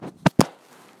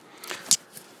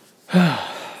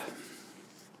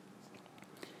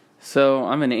So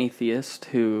I'm an atheist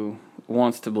who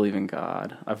wants to believe in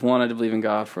God. I've wanted to believe in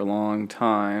God for a long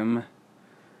time.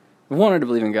 I've wanted to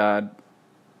believe in God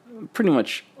pretty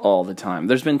much all the time.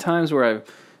 There's been times where I've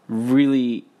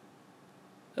really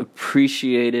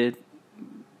appreciated...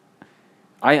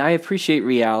 I appreciate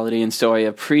reality, and so I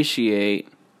appreciate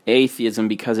atheism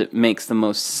because it makes the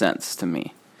most sense to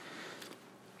me.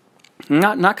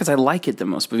 Not because I like it the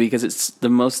most, but because it's the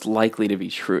most likely to be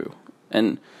true.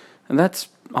 And that's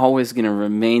always going to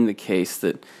remain the case,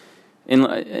 that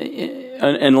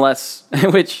unless,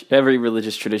 which every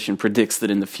religious tradition predicts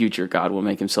that in the future God will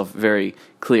make himself very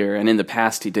clear, and in the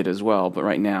past he did as well, but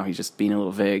right now he's just being a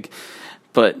little vague.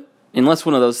 But unless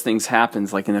one of those things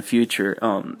happens, like in the future,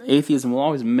 atheism will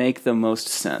always make the most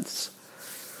sense.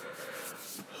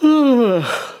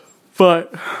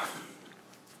 But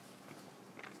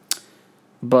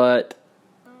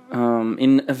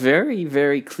in a very,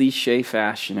 very cliche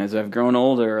fashion, as I've grown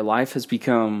older, life has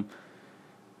become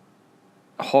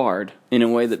hard in a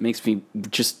way that makes me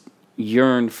just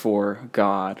yearn for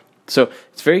God. So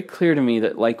it's very clear to me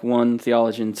that, like one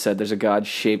theologian said, there's a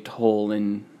God-shaped hole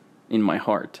in my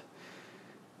heart.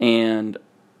 And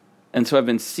so I've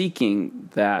been seeking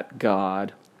that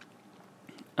God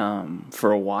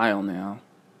for a while now,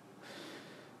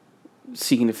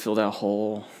 seeking to fill that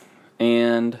hole.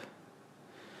 And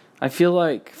I feel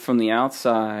like from the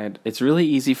outside, it's really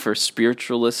easy for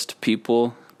spiritualist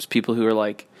people who are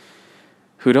like,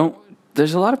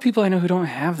 there's a lot of people I know who don't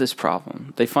have this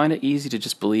problem. They find it easy to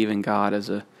just believe in God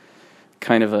as a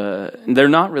kind of they're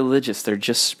not religious, they're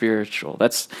just spiritual.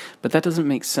 But that doesn't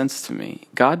make sense to me.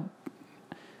 God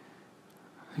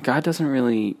doesn't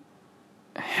really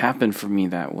happen for me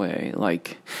that way.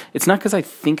 Like, it's not because I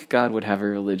think God would have a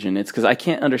religion, it's because I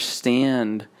can't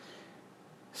understand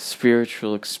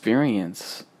spiritual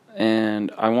experience.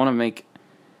 And I want to make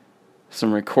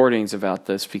some recordings about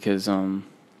this because I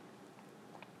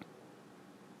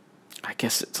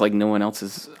guess it's like no one else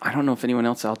is. I don't know if anyone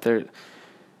else out there.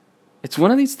 It's one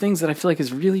of these things that I feel like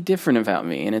is really different about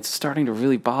me, and it's starting to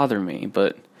really bother me.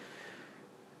 But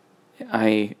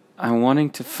I'm wanting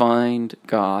to find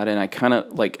God, and I kind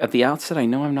of, like, at the outset, I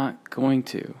know I'm not going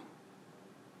to.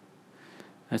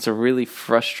 It's a really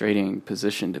frustrating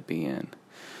position to be in.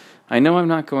 I know I'm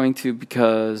not going to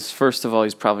because, first of all,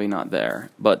 he's probably not there.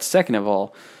 But second of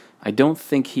all, I don't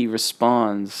think he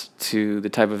responds to the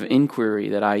type of inquiry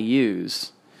that I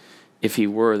use if he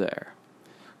were there.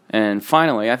 And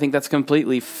finally, I think that's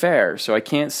completely fair. So I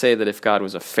can't say that if God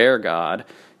was a fair God,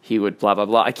 he would blah, blah,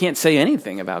 blah. I can't say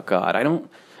anything about God.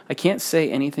 I can't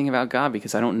say anything about God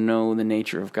because I don't know the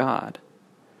nature of God.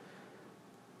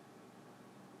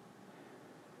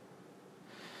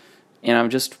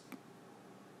 And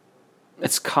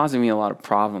it's causing me a lot of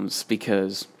problems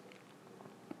because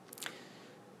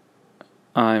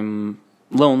I'm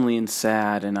lonely and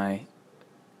sad, and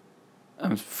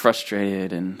I'm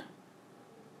frustrated, and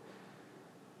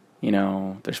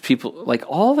there's people, like,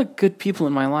 all the good people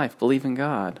in my life believe in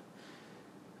God.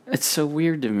 It's so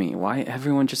weird to me why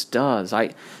everyone just does.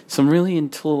 Some really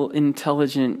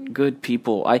intelligent, good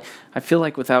people. I feel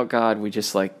like without God, we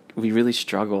really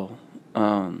struggle.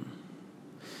 And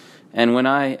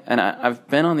I've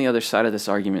been on the other side of this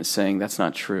argument saying that's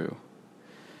not true.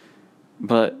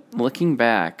 But looking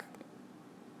back,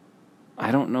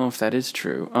 I don't know if that is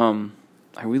true.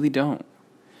 I really don't.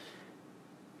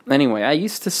 Anyway, I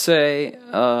used to say,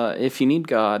 if you need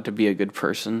God to be a good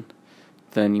person,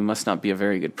 then you must not be a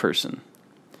very good person.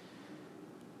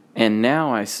 And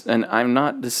now I'm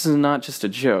not. This is not just a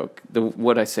joke.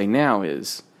 What I say now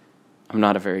is, I'm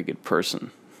not a very good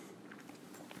person.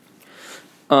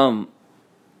 But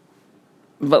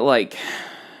like,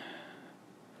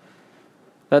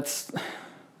 that's,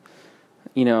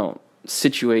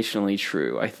 situationally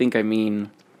true. I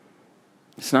mean,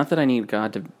 it's not that I need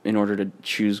God in order to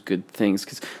choose good things,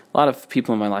 because a lot of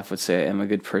people in my life would say I'm a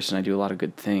good person, I do a lot of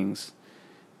good things.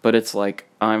 But it's like,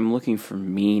 I'm looking for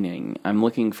meaning. I'm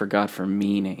looking for God for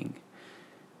meaning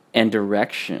and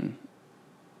direction.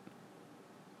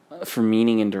 For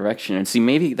meaning and direction. And see,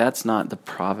 maybe that's not the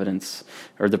providence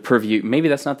or the purview. Maybe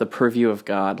that's not the purview of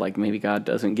God. Like, maybe God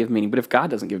doesn't give meaning. But if God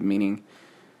doesn't give meaning,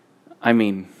 I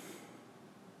mean,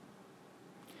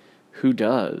 who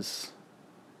does?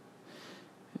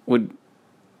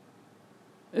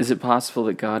 Is it possible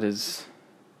that God is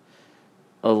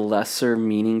a lesser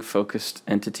meaning-focused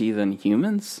entity than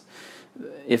humans?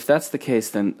 If that's the case,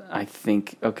 then I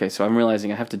think, okay, so I'm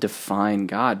realizing I have to define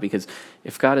God, because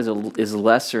if God is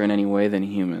lesser in any way than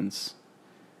humans,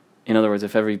 in other words,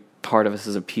 if every part of us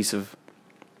is a piece of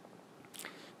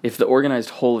If the organized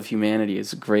whole of humanity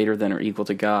is greater than or equal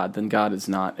to God, then God is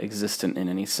not existent in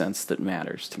any sense that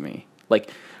matters to me.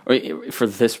 Like, or for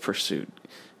this pursuit,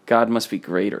 God must be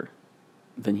greater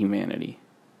than humanity.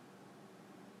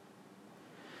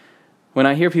 When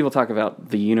I hear people talk about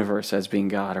the universe as being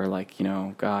God, or like,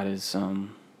 God is,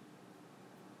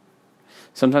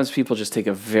 sometimes people just take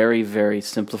a very, very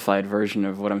simplified version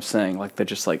of what I'm saying. Like, they're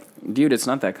just like, dude, it's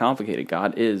not that complicated.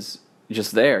 God is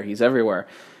just there. He's everywhere.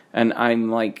 And I'm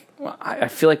like, I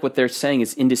feel like what they're saying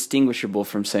is indistinguishable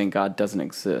from saying God doesn't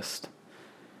exist.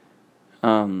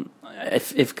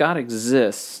 If God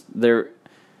exists, there,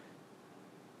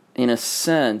 in a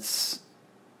sense,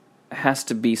 has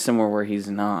to be somewhere where he's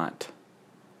not.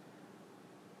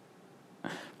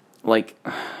 Like,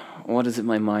 what is it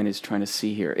my mind is trying to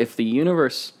see here? If the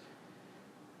universe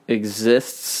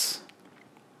exists,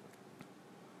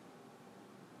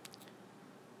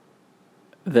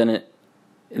 then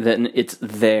it's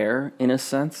there in a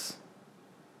sense.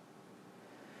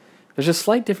 There's a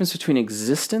slight difference between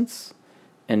existence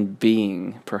and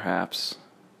being, perhaps.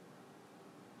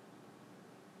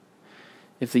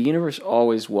 If the universe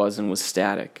always was and was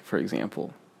static, for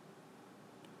example,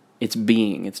 it's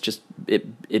being. It's just it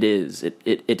is. It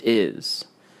is,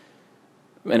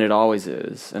 and it always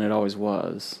is, and it always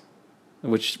was.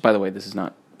 Which, by the way, this is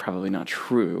probably not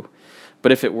true.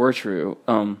 But if it were true,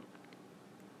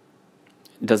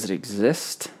 does it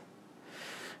exist?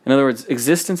 In other words,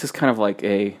 existence is kind of like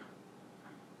I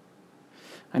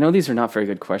know these are not very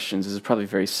good questions. This is probably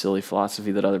very silly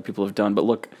philosophy that other people have done. But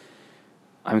look,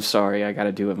 I'm sorry, I got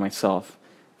to do it myself.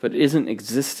 But isn't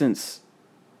existence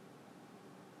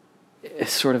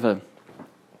sort of a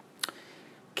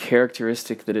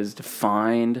characteristic that is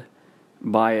defined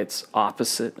by its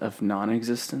opposite of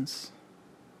non-existence?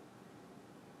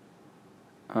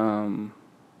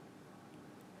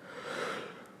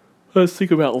 Let's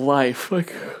think about life.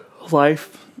 Like,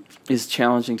 life is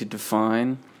challenging to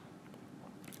define,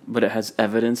 but it has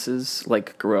evidences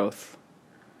like growth.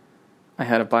 I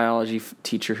had a biology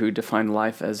teacher who defined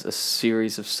life as a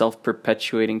series of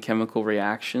self-perpetuating chemical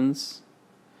reactions.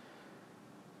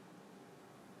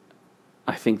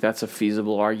 I think that's a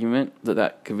feasible argument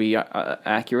that could be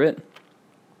accurate.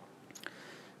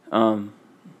 Or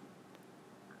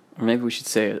maybe we should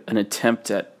say an attempt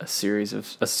at a series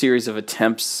of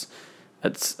attempts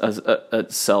at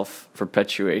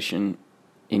self-perpetuation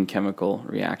in chemical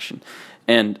reaction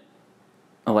and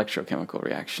electrochemical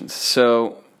reactions.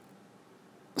 So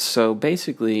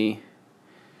basically,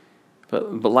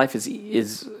 but life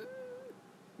is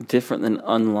different than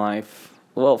unlife.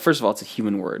 Well, first of all, it's a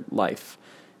human word, life.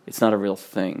 It's not a real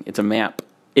thing. It's a map.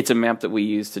 It's a map that we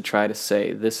use to try to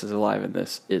say this is alive and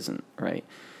this isn't, right?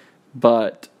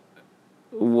 But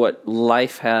what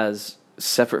life has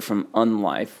separate from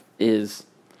unlife is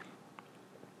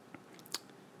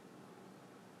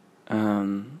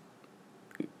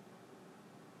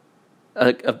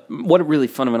what it really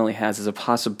fundamentally has is a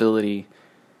possibility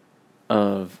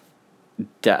of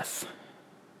death.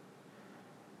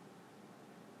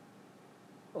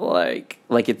 Like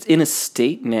it's in a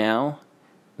state now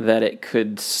that it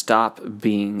could stop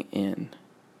being in.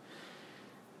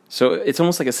 So it's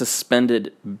almost like a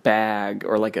suspended bag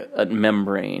or like a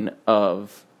membrane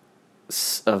of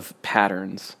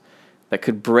patterns that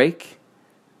could break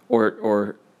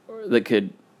or that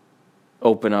could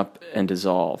open up and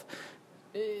dissolve.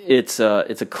 It's a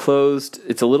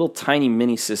little tiny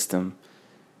mini system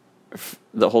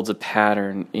that holds a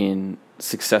pattern in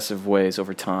successive ways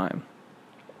over time.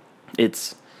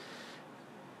 It's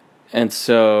like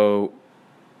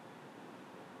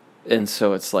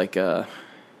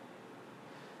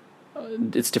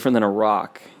it's different than a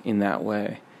rock in that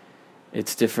way.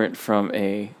 It's different from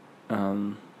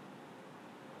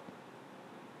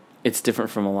it's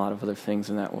different from a lot of other things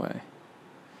in that way.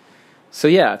 So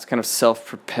yeah, it's kind of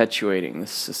self-perpetuating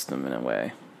this system in a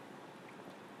way.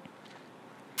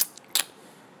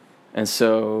 And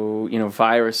so,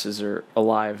 viruses are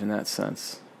alive in that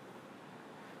sense.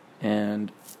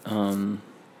 And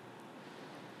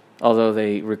although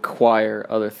they require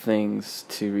other things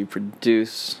to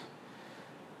reproduce,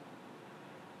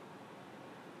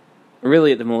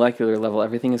 really at the molecular level,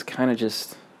 everything is kind of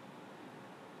just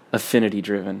affinity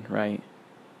driven, right?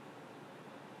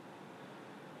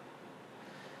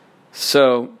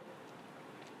 So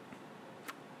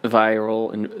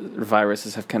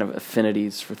viruses have kind of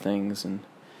affinities for things, and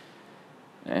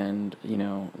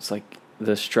it's like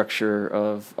the structure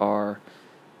of our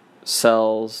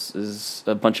cells is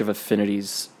a bunch of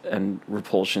affinities and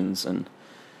repulsions, and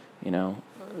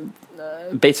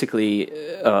basically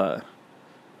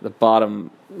the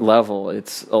bottom level,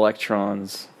 it's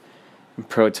electrons and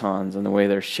protons and the way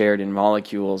they're shared in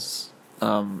molecules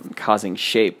causing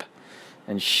shape,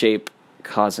 and shape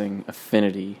causing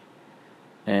affinity,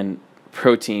 and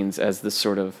proteins as this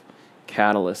sort of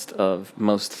catalyst of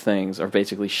most things are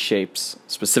basically shapes,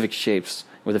 specific shapes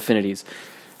with affinities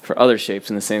for other shapes,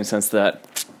 in the same sense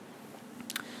that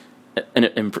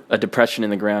a depression in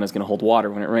the ground is going to hold water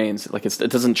when it rains. Like it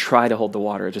doesn't try to hold the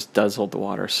water; it just does hold the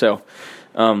water. So,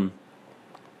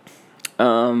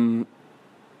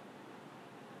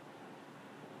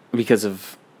 because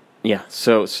of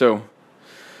so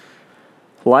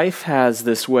life has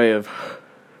this way of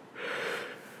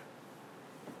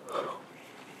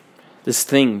this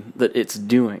thing that it's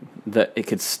doing that it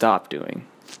could stop doing,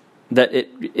 that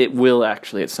it will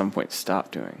actually at some point stop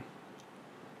doing.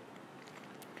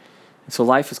 So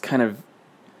life is kind of,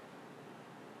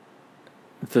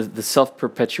 the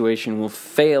self-perpetuation will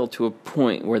fail to a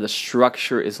point where the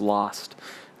structure is lost.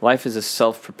 Life is a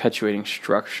self-perpetuating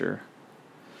structure.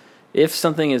 If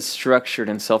something is structured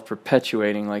and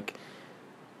self-perpetuating, like,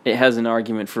 it has an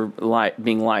argument for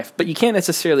being life. But you can't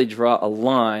necessarily draw a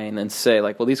line and say,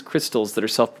 like, well, these crystals that are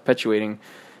self-perpetuating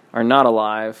are not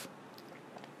alive,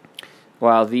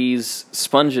 while these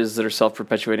sponges that are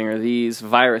self-perpetuating are these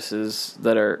viruses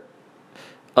that are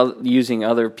using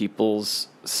other people's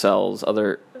cells,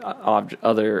 other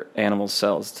animal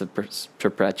cells to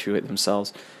perpetuate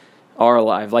themselves, are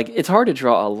alive. Like, it's hard to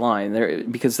draw a line there,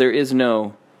 because there is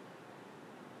no,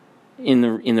 in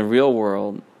the real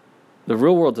world. The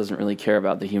real world doesn't really care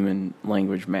about the human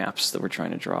language maps that we're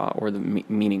trying to draw, or the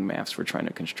meaning maps we're trying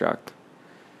to construct.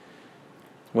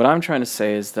 What I'm trying to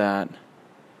say is that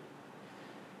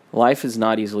life is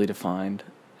not easily defined,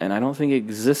 and I don't think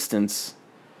existence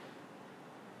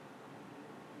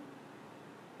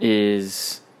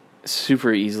is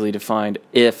super easily defined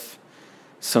if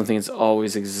something has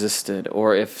always existed,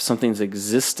 or if something's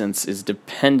existence is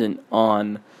dependent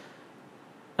on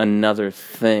another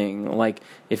thing. Like,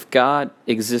 if God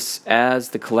exists as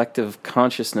the collective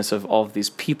consciousness of all of these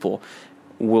people,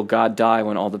 will God die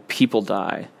when all the people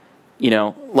die?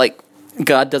 Like,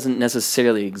 God doesn't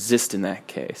necessarily exist in that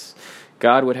case.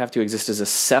 God would have to exist as a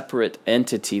separate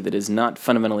entity that is not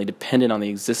fundamentally dependent on the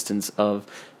existence of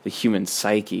the human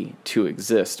psyche to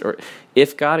exist. Or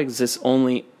if God exists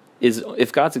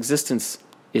if God's existence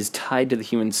is tied to the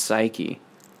human psyche,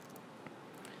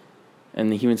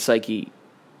 and the human psyche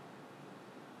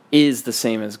is the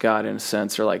same as God in a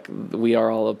sense, or like we are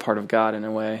all a part of God in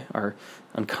a way, our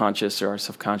unconscious or our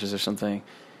subconscious or something,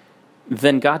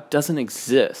 then God doesn't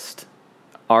exist.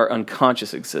 Our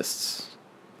unconscious exists.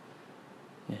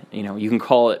 You can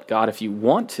call it God if you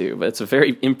want to, but it's a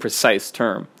very imprecise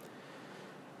term.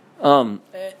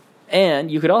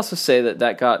 And you could also say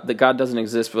that God doesn't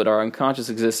exist, but our unconscious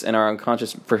exists, and our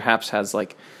unconscious perhaps has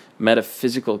like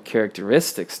metaphysical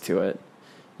characteristics to it.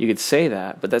 You could say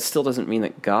that, but that still doesn't mean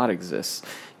that God exists.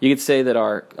 You could say that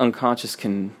our unconscious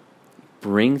can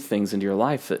bring things into your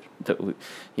life that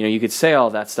you could say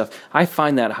all that stuff. I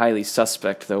find that highly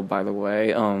suspect, though, by the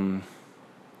way.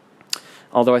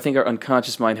 Although I think our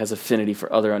unconscious mind has affinity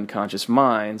for other unconscious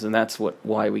minds, and that's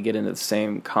why we get into the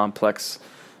same complex,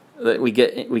 that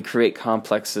we create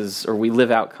complexes, or we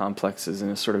live out complexes in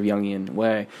a sort of Jungian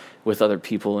way with other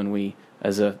people, and we,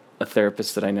 as a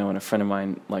therapist that I know and a friend of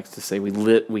mine likes to say,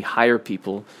 we hire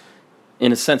people.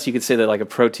 In a sense, you could say that like a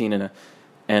protein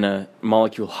and a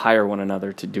molecule hire one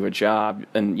another to do a job,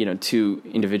 and two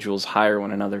individuals hire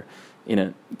one another in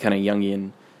a kind of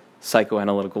Jungian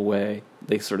psychoanalytical way.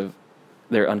 They sort of,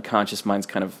 their unconscious minds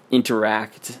kind of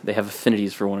interact. They have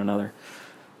affinities for one another,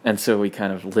 and so we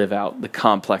kind of live out the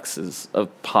complexes of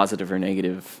positive or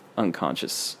negative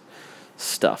unconscious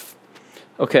stuff.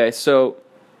 Okay, so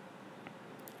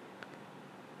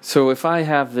if I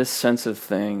have this sense of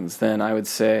things, then I would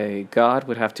say God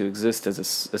would have to exist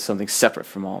as something separate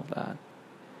from all of that.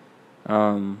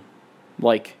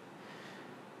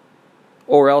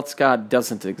 Or else God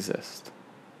doesn't exist.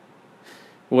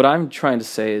 What I'm trying to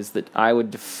say is that I would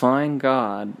define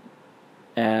God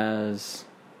as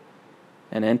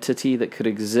an entity that could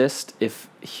exist if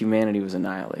humanity was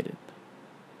annihilated.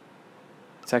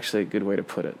 It's actually a good way to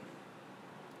put it.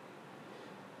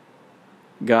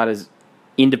 God is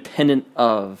independent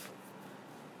of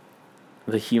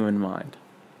the human mind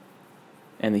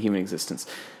and the human existence.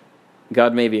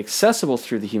 God may be accessible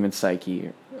through the human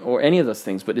psyche or any of those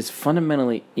things, but is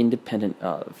fundamentally independent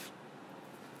of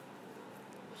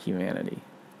humanity.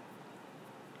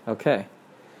 Okay.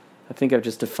 I think I've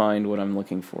just defined what I'm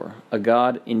looking for. A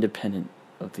God independent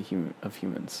of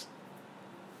humans.